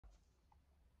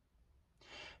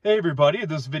Hey everybody,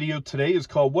 this video today is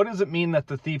called What Does It Mean That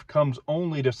the Thief Comes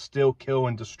Only to Steal, Kill,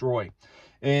 and Destroy?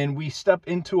 And we step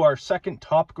into our second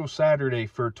Topical Saturday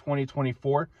for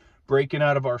 2024, breaking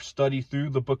out of our study through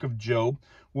the book of Job,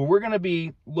 where we're going to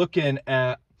be looking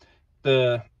at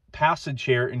the passage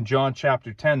here in John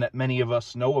chapter 10 that many of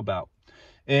us know about.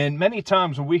 And many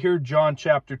times when we hear John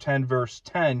chapter 10 verse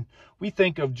 10, we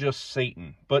think of just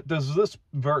Satan. But does this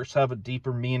verse have a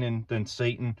deeper meaning than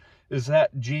Satan? Is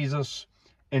that Jesus'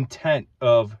 intent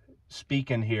of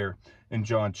speaking here in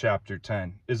John chapter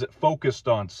 10? Is it focused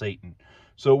on Satan?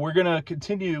 So we're going to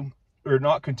continue, or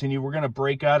not continue, we're going to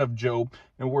break out of Job,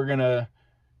 and we're going to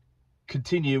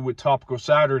continue with Topical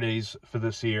Saturdays for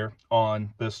this year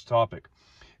on this topic.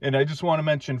 And I just want to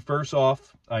mention, first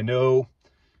off, I know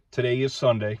today is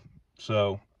Sunday,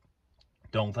 so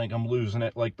don't think I'm losing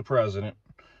it like the president.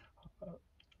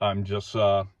 I'm just,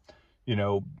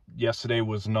 yesterday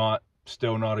was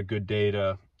still not a good day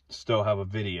to still have a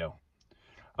video.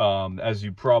 As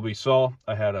you probably saw,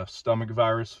 I had a stomach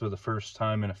virus for the first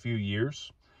time in a few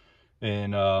years,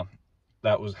 and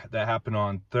that happened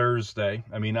on Thursday.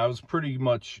 I mean, I was pretty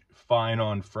much fine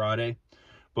on Friday,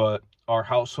 but our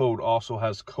household also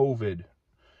has COVID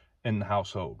in the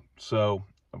household, so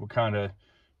we're kind of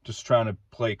just trying to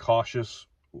play cautious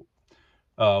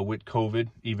with COVID,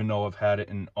 even though I've had it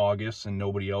in August and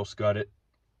nobody else got it.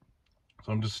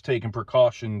 So I'm just taking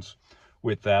precautions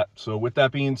with that. So with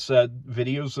that being said,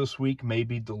 videos this week may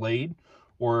be delayed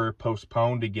or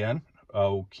postponed again.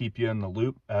 I'll keep you in the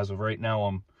loop. As of right now,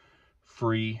 I'm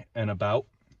free and about.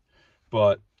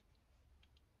 But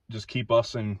just keep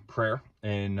us in prayer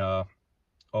and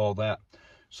all that.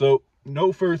 So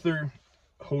no further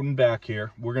holding back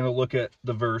here. We're going to look at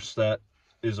the verse that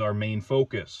is our main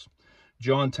focus.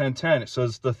 John 10:10, it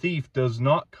says, "The thief does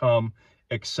not come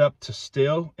except to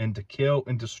steal and to kill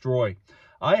and destroy.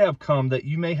 I have come that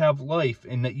you may have life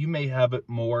and that you may have it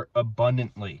more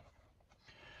abundantly."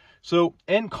 So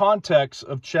in context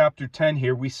of chapter 10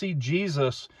 here, we see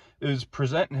Jesus is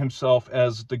presenting himself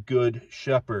as the good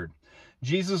shepherd.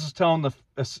 Jesus is telling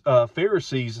the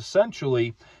Pharisees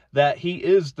essentially that he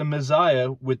is the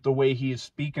Messiah with the way he is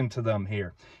speaking to them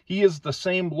here. He is the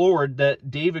same Lord that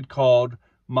David called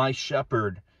my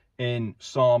shepherd in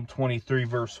Psalm 23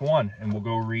 verse 1. And we'll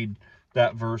go read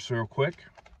that verse real quick.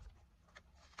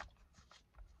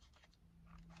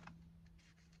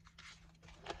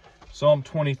 Psalm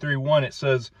 23:1, it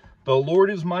says, "The Lord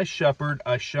is my shepherd,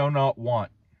 I shall not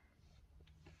want."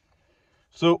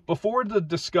 So before the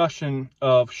discussion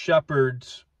of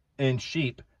shepherds and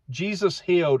sheep, Jesus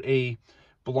healed a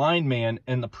blind man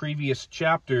in the previous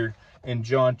chapter in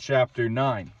John chapter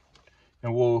 9.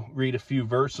 And we'll read a few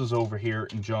verses over here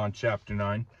in John chapter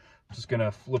 9. I'm just going to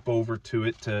flip over to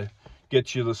it to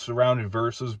get you the surrounding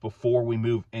verses before we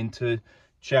move into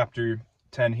chapter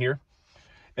 10 here.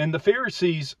 And the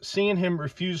Pharisees, seeing him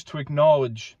refuse to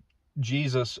acknowledge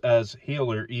Jesus as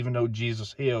healer, even though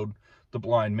Jesus healed the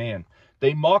blind man,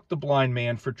 they mocked the blind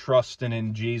man for trusting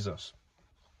in Jesus.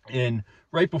 And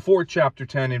right before chapter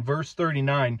 10, in verse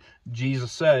 39,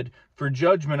 Jesus said, "For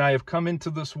judgment I have come into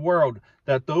this world,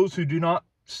 that those who do not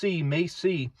see may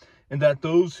see, and that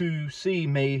those who see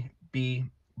may be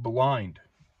blind."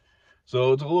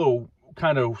 So it's a little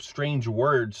kind of strange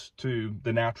words to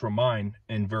the natural mind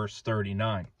in verse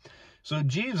 39. So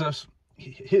Jesus,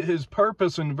 his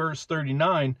purpose in verse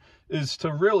 39 is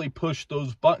to really push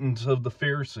those buttons of the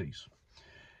Pharisees.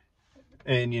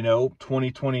 And,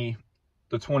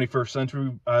 the 21st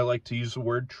century, I like to use the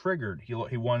word triggered. He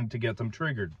wanted to get them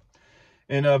triggered.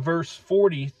 In verse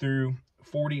 40 through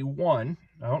 41,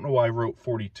 I don't know why I wrote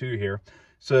 42 here,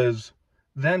 says,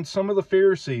 "Then some of the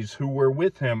Pharisees who were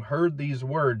with him heard these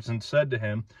words and said to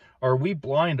him, 'Are we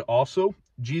blind also?'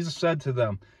 Jesus said to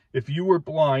them, 'If you were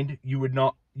blind, you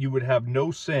would have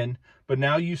no sin, but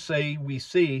now you say we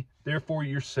see, therefore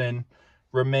your sin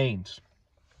remains.'"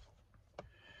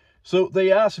 So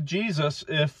they asked Jesus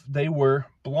if they were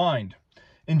blind.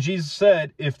 And Jesus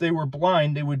said if they were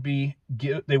blind, they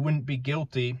wouldn't be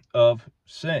guilty of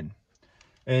sin.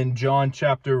 In John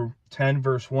chapter 10,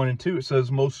 verse 1 and 2, it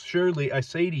says, "Most surely I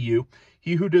say to you,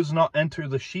 he who does not enter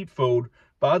the sheepfold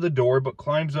by the door, but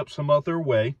climbs up some other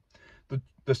way,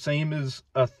 the same is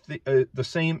a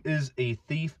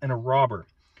thief and a robber.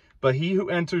 But he who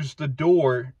enters the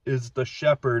door is the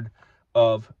shepherd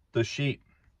of the sheep."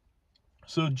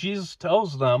 So Jesus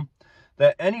tells them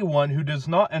that anyone who does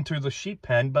not enter the sheep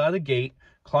pen by the gate,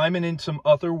 climbing in some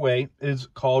other way, is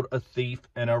called a thief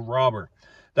and a robber.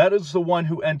 That is the one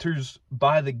who enters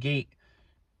by the gate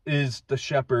is the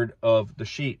shepherd of the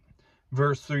sheep.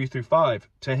 Verse 3 through 5,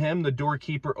 to him the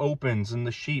doorkeeper opens, and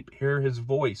the sheep hear his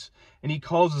voice, and he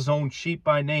calls his own sheep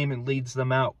by name and leads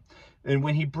them out. And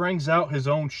when he brings out his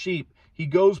own sheep, he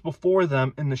goes before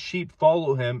them, and the sheep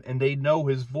follow him, and they know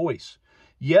his voice.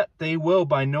 Yet they will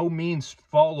by no means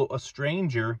follow a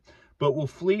stranger, but will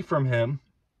flee from him,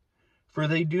 for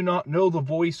they do not know the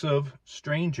voice of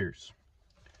strangers.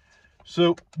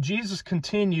 So Jesus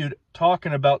continued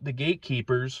talking about the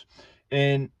gatekeepers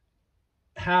and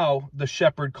how the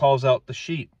shepherd calls out the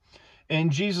sheep.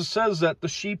 And Jesus says that the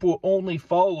sheep will only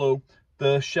follow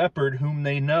the shepherd whom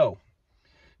they know.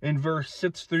 In verse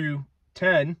 6 through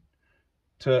 10,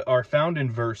 to our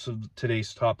founding verse of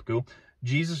today's topical,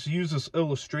 Jesus uses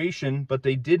illustration, but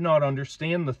they did not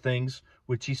understand the things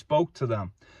which he spoke to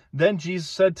them. Then Jesus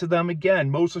said to them again,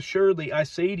 most assuredly I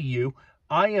say to you,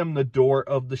 I am the door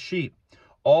of the sheep.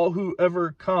 All who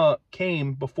ever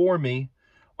came before me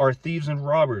are thieves and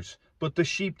robbers, but the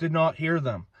sheep did not hear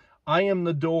them. I am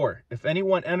the door. If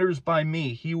anyone enters by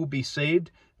me, he will be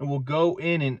saved and will go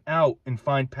in and out and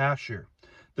find pasture.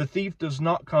 The thief does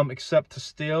not come except to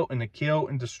steal and to kill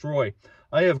and destroy.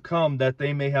 I have come that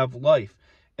they may have life,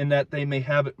 and that they may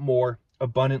have it more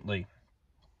abundantly.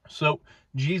 So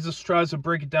Jesus tries to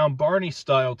break it down Barney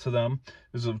style to them,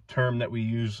 is a term that we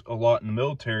use a lot in the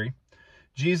military.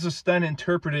 Jesus then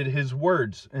interpreted his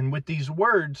words, and with these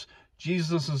words,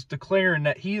 Jesus is declaring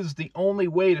that he is the only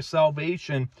way to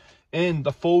salvation in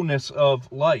the fullness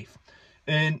of life.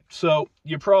 And so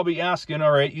you're probably asking,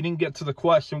 all right, you didn't get to the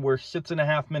question. We're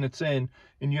 6.5 minutes in,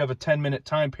 and you have a 10-minute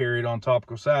time period on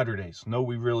Topical Saturdays. No,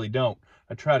 we really don't.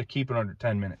 I try to keep it under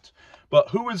 10 minutes. But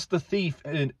who is the thief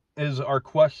is our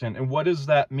question. And what does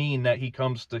that mean that he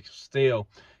comes to steal,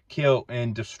 kill,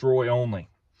 and destroy only?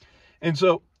 And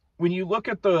so when you look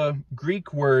at the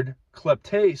Greek word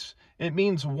kleptes, it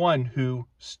means one who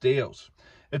steals.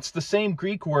 It's the same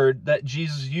Greek word that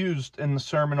Jesus used in the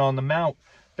Sermon on the Mount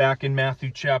back in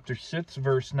Matthew chapter 6,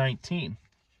 verse 19.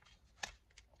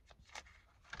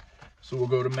 So we'll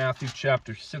go to Matthew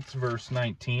chapter 6, verse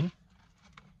 19.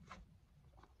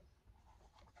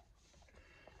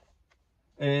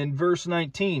 And verse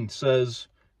 19 says,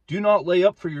 do not lay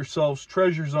up for yourselves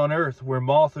treasures on earth where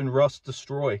moth and rust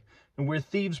destroy, and where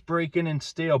thieves break in and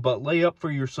steal, but lay up for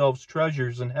yourselves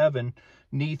treasures in heaven,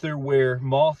 neither where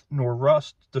moth nor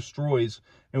rust destroys,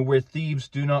 and where thieves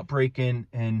do not break in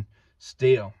and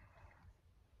steal.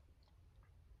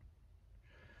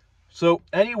 So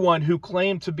anyone who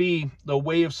claimed to be the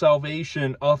way of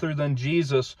salvation other than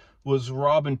Jesus was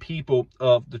robbing people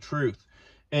of the truth.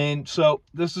 And so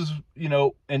this is,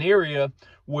 an area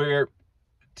where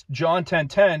John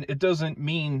 10:10, it doesn't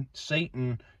mean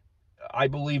Satan. I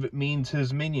believe it means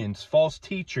his minions, false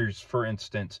teachers, for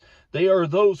instance. They are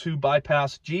those who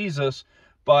bypass Jesus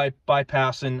by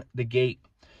bypassing the gate.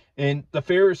 And the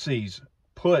Pharisees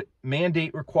put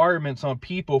mandate requirements on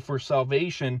people for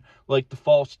salvation, like the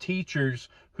false teachers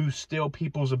who steal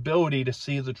people's ability to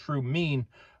see the true meaning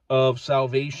of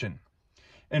salvation.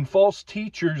 And false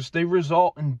teachers, they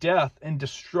result in death and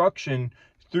destruction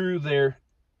through their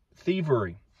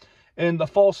thievery. And the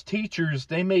false teachers,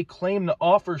 they may claim to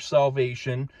offer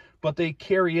salvation, but they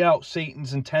carry out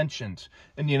Satan's intentions.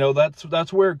 And,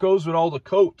 that's where it goes with all the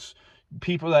cults.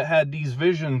 People that had these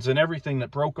visions and everything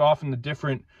that broke off into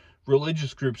different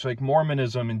religious groups like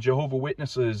Mormonism and Jehovah's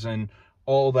Witnesses and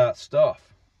all that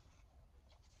stuff.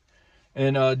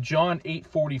 In John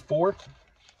 8:44...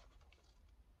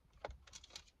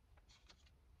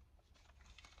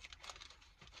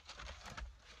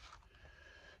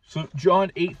 So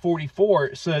John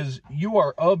 8:44 says, you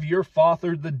are of your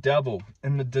father the devil,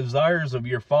 and the desires of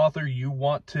your father you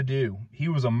want to do. He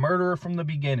was a murderer from the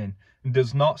beginning, and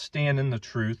does not stand in the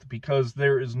truth, because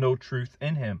there is no truth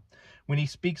in him. When he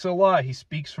speaks a lie, he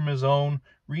speaks from his own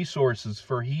resources,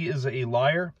 for he is a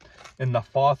liar and the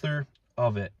father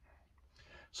of it.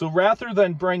 So rather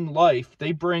than bring life,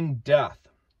 they bring death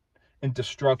and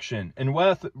destruction. And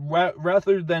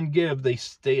rather than give, they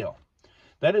steal.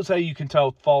 That is how you can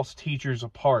tell false teachers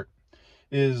apart,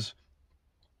 is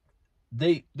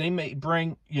they may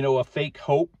bring, a fake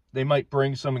hope. They might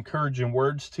bring some encouraging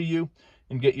words to you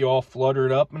and get you all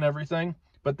fluttered up and everything,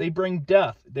 but they bring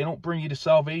death. They don't bring you to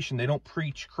salvation. They don't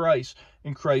preach Christ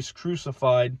and Christ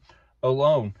crucified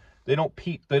alone. They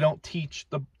don't teach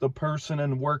the person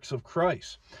and works of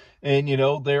Christ. And,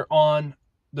 they're on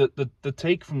the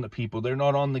take from the people. They're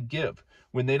not on the give.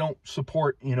 When they don't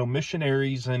support,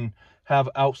 missionaries and have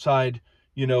outside,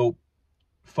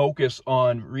 focus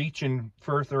on reaching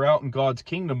further out in God's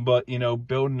kingdom, but,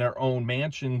 building their own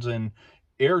mansions and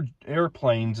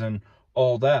airplanes and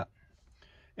all that.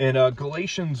 In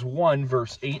Galatians 1,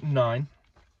 verse 8 and 9,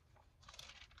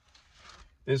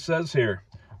 It says here,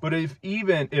 but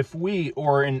if we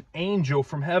or an angel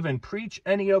from heaven preach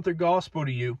any other gospel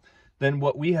to you than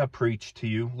what we have preached to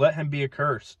you, let him be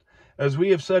accursed. As we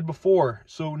have said before,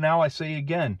 so now I say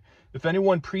again, if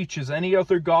anyone preaches any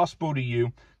other gospel to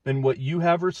you than what you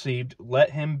have received, let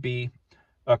him be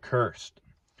accursed.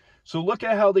 So look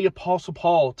at how the Apostle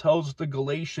Paul tells the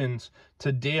Galatians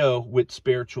to deal with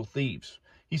spiritual thieves.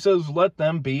 He says, let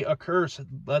them be accursed.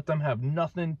 Let them have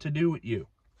nothing to do with you.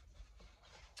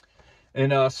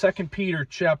 In 2 Peter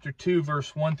chapter 2,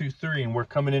 verse 1 through 3, and we're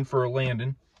coming in for a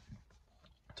landing.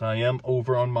 So I am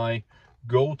over on my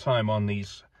go time on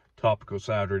these Topical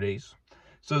Saturdays. It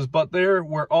says, but there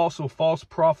were also false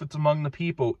prophets among the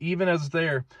people, even as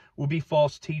there will be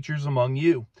false teachers among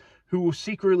you, who will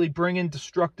secretly bring in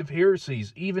destructive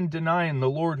heresies, even denying the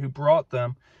Lord who brought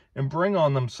them, and bring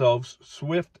on themselves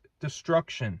swift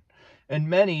destruction. And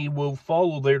many will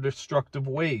follow their destructive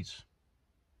ways,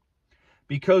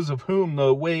 because of whom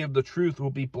the way of the truth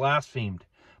will be blasphemed.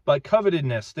 By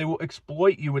covetousness they will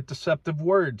exploit you with deceptive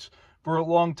words. For a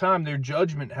long time their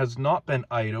judgment has not been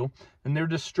idle, and their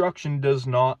destruction does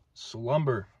not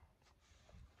slumber.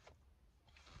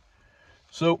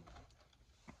 So,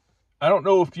 I don't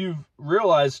know if you've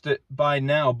realized it by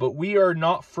now, but we are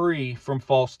not free from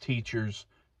false teachers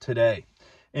today.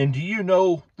 And do you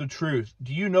know the truth?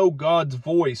 Do you know God's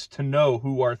voice to know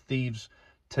who are thieves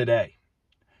today?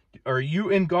 Are you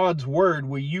in God's word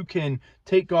where you can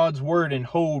take God's word and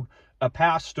hold a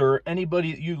pastor,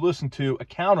 anybody that you listen to,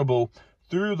 accountable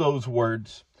through those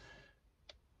words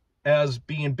as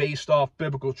being based off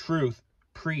biblical truth,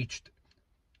 preached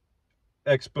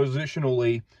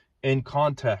expositionally in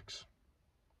context?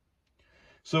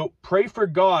 So pray for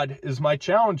God is my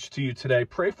challenge to you today.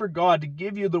 Pray for God to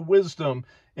give you the wisdom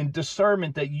and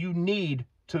discernment that you need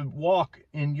to walk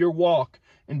in your walk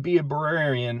and be a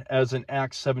Berean, as in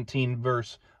Acts 17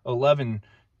 verse 11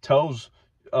 tells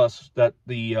us that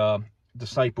the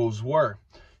disciples were.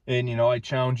 And, I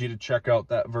challenge you to check out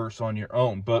that verse on your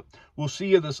own. But we'll see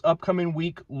you this upcoming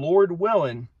week, Lord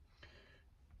willing,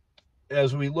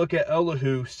 as we look at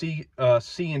Elihu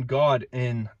seeing God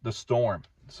in the storm.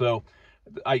 So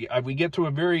we get to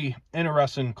a very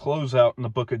interesting closeout in the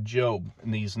book of Job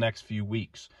in these next few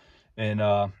weeks. And,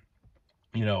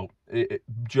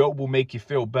 Job will make you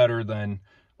feel better than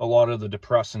a lot of the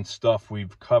depressing stuff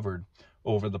we've covered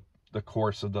over the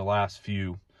course of the last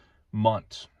few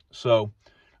months. So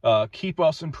keep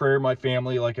us in prayer, my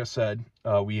family. Like I said,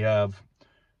 we have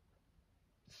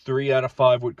 3 out of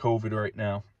 5 with COVID right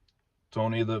now. It's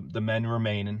only the men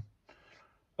remaining.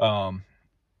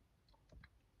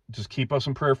 Just keep us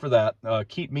in prayer for that.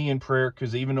 Keep me in prayer,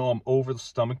 because even though I'm over the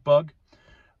stomach bug,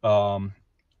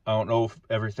 I don't know if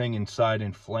everything inside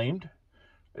inflamed.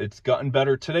 It's gotten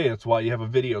better today. That's why you have a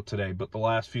video today. But the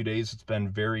last few days, it's been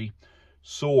very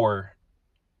sore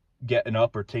getting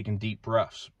up or taking deep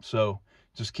breaths. So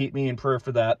just keep me in prayer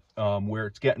for that. Where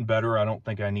it's getting better, I don't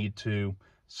think I need to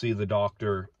see the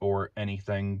doctor or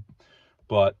anything.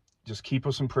 But just keep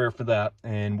us in prayer for that.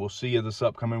 And we'll see you this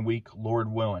upcoming week, Lord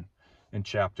willing, in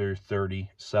chapter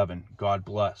 37. God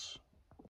bless.